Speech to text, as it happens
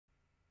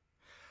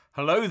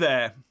Hello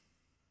there.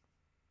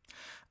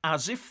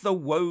 As if the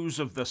woes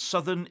of the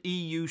southern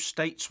EU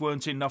states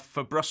weren't enough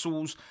for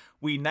Brussels,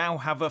 we now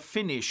have a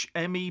Finnish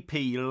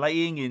MEP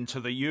laying into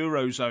the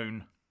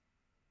eurozone.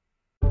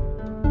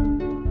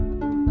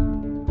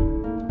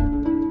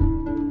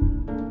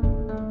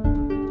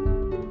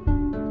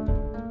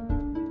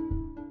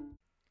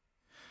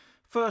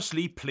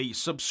 Firstly, please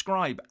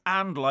subscribe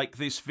and like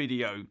this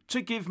video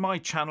to give my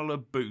channel a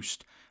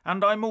boost,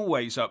 and I'm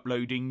always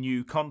uploading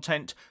new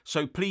content,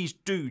 so please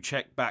do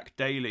check back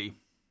daily.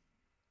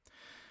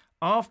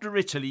 After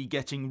Italy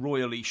getting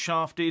royally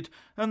shafted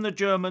and the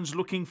Germans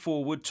looking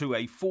forward to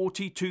a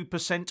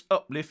 42%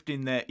 uplift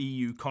in their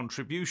EU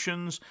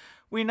contributions,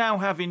 we now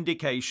have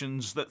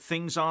indications that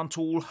things aren't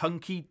all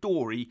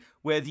hunky-dory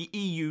where the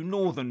EU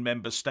northern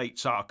member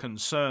states are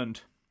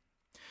concerned.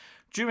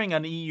 During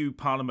an EU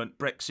Parliament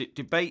Brexit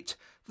debate,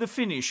 the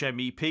Finnish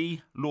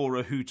MEP,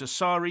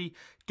 Huhtasaari,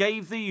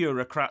 gave the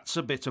Eurocrats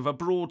a bit of a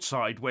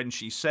broadside when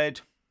she said,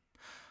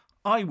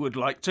 "I would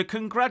like to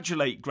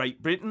congratulate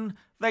Great Britain,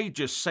 they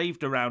just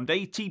saved around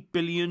 €80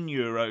 billion.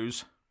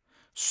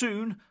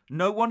 Soon,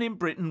 no one in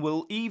Britain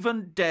will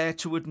even dare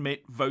to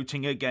admit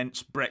voting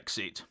against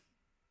Brexit."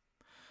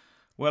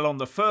 Well, on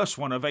the first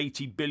one of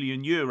 €80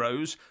 billion,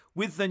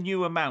 with the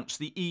new amounts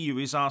the EU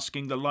is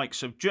asking the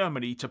likes of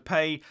Germany to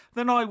pay,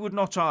 then I would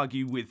not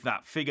argue with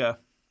that figure.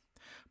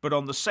 But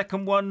on the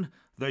second one,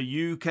 the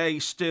UK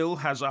still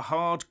has a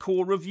hard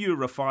core of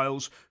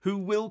Europhiles who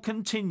will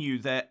continue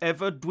their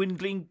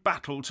ever-dwindling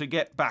battle to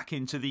get back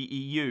into the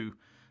EU,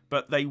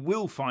 but they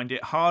will find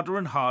it harder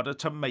and harder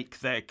to make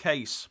their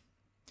case.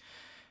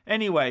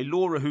 Anyway,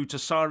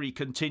 Huhtasaari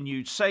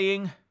continued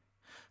saying,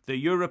 "The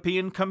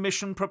European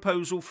Commission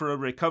proposal for a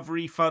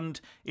recovery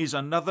fund is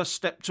another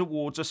step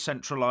towards a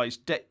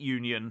centralised debt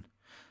union.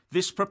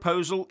 This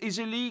proposal is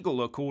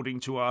illegal according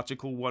to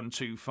Article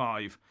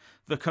 125.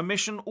 The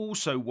Commission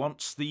also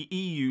wants the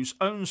EU's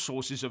own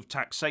sources of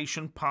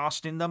taxation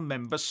passed in the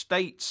member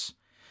states.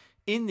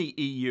 In the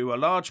EU, a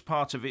large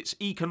part of its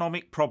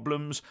economic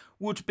problems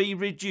would be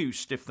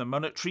reduced if the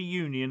monetary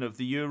union of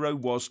the euro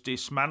was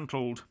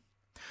dismantled.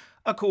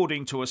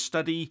 According to a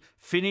study,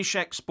 Finnish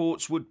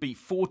exports would be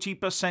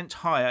 40%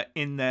 higher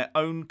in their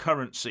own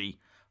currency.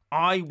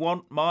 I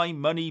want my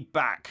money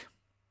back."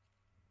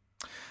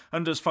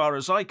 And as far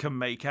as I can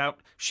make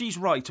out, she's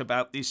right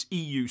about this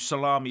EU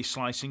salami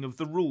slicing of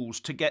the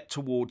rules to get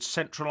towards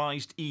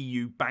centralised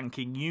EU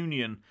banking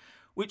union,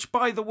 which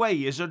by the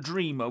way is a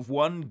dream of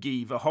one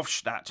Guy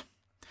Verhofstadt.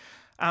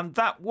 And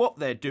that what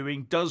they're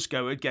doing does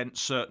go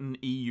against certain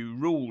EU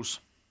rules.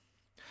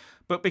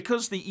 But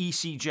because the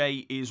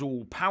ECJ is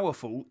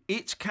all-powerful,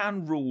 it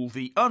can rule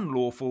the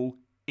unlawful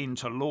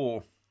into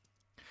law.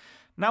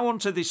 Now on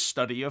to this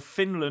study of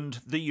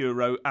Finland, the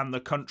euro and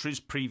the country's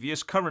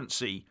previous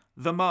currency,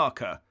 the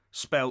marker,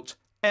 spelt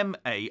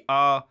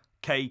M-A-R-K-K-A.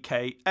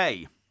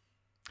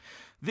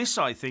 This,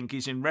 I think,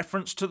 is in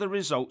reference to the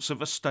results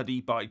of a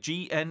study by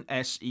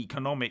GNS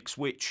Economics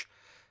which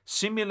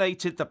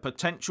simulated the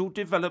potential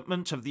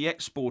development of the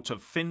export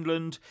of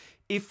Finland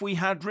if we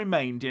had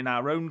remained in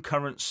our own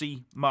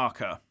currency,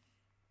 marker.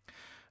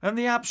 And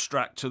the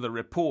abstract to the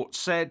report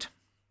said,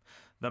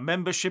 "The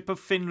membership of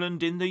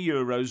Finland in the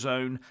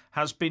eurozone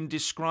has been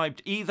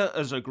described either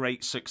as a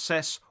great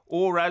success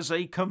or as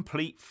a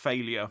complete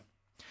failure.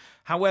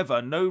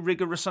 However, no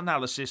rigorous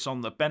analysis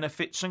on the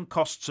benefits and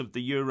costs of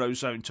the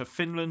eurozone to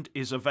Finland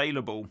is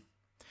available.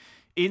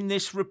 In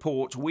this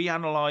report, we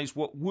analyse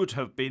what would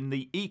have been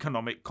the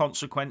economic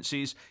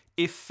consequences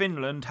if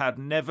Finland had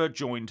never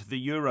joined the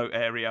euro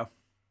area."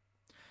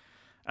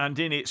 And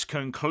in its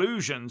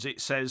conclusions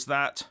it says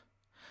that,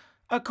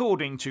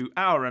 "According to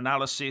our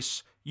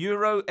analysis,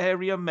 euro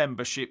area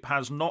membership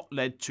has not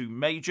led to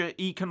major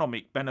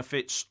economic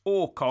benefits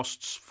or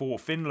costs for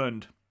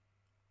Finland."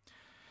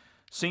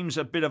 Seems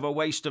a bit of a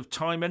waste of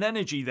time and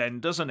energy then,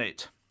 doesn't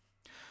it?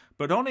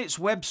 But on its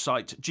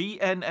website,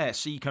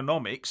 GNS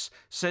Economics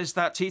says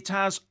that it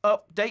has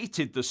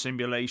updated the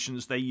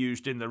simulations they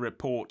used in the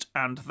report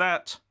and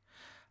that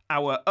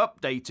our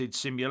updated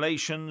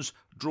simulations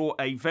draw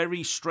a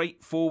very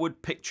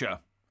straightforward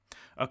picture.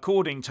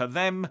 According to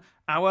them,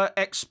 our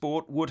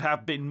export would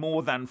have been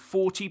more than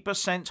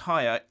 40%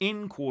 higher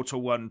in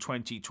Q1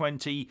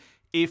 2020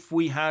 if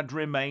we had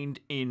remained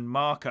in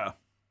marker.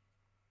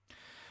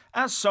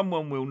 As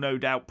someone will no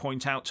doubt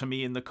point out to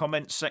me in the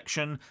comments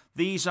section,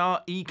 these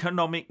are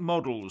economic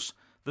models,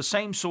 the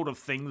same sort of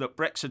thing that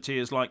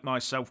Brexiteers like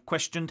myself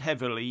questioned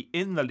heavily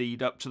in the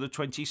lead up to the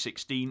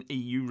 2016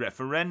 EU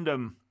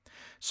referendum.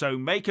 So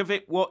make of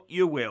it what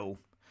you will.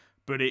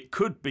 But it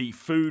could be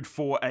food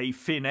for a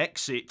Finn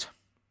exit.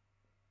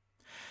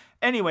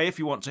 Anyway, if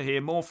you want to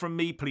hear more from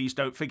me, please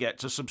don't forget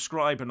to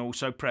subscribe and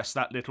also press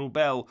that little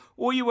bell,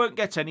 or you won't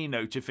get any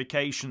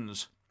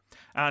notifications.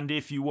 And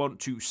if you want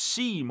to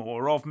see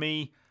more of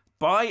me,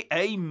 buy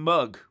a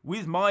mug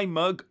with my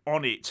mug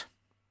on it.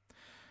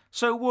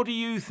 So what do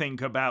you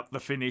think about the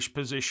Finnish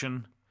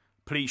position?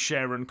 Please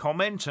share and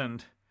comment,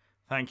 and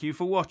thank you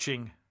for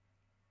watching.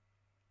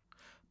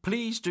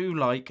 Please do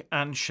like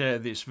and share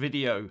this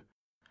video.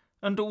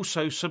 and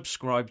also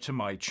subscribe to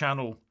my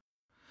channel.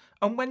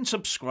 And when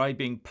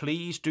subscribing,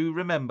 please do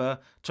remember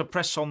to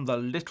press on the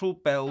little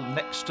bell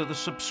next to the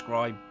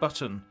subscribe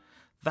button.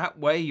 That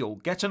way you'll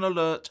get an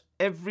alert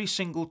every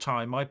single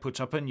time I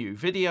put up a new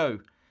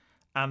video.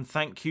 And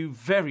thank you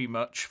very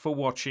much for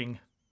watching.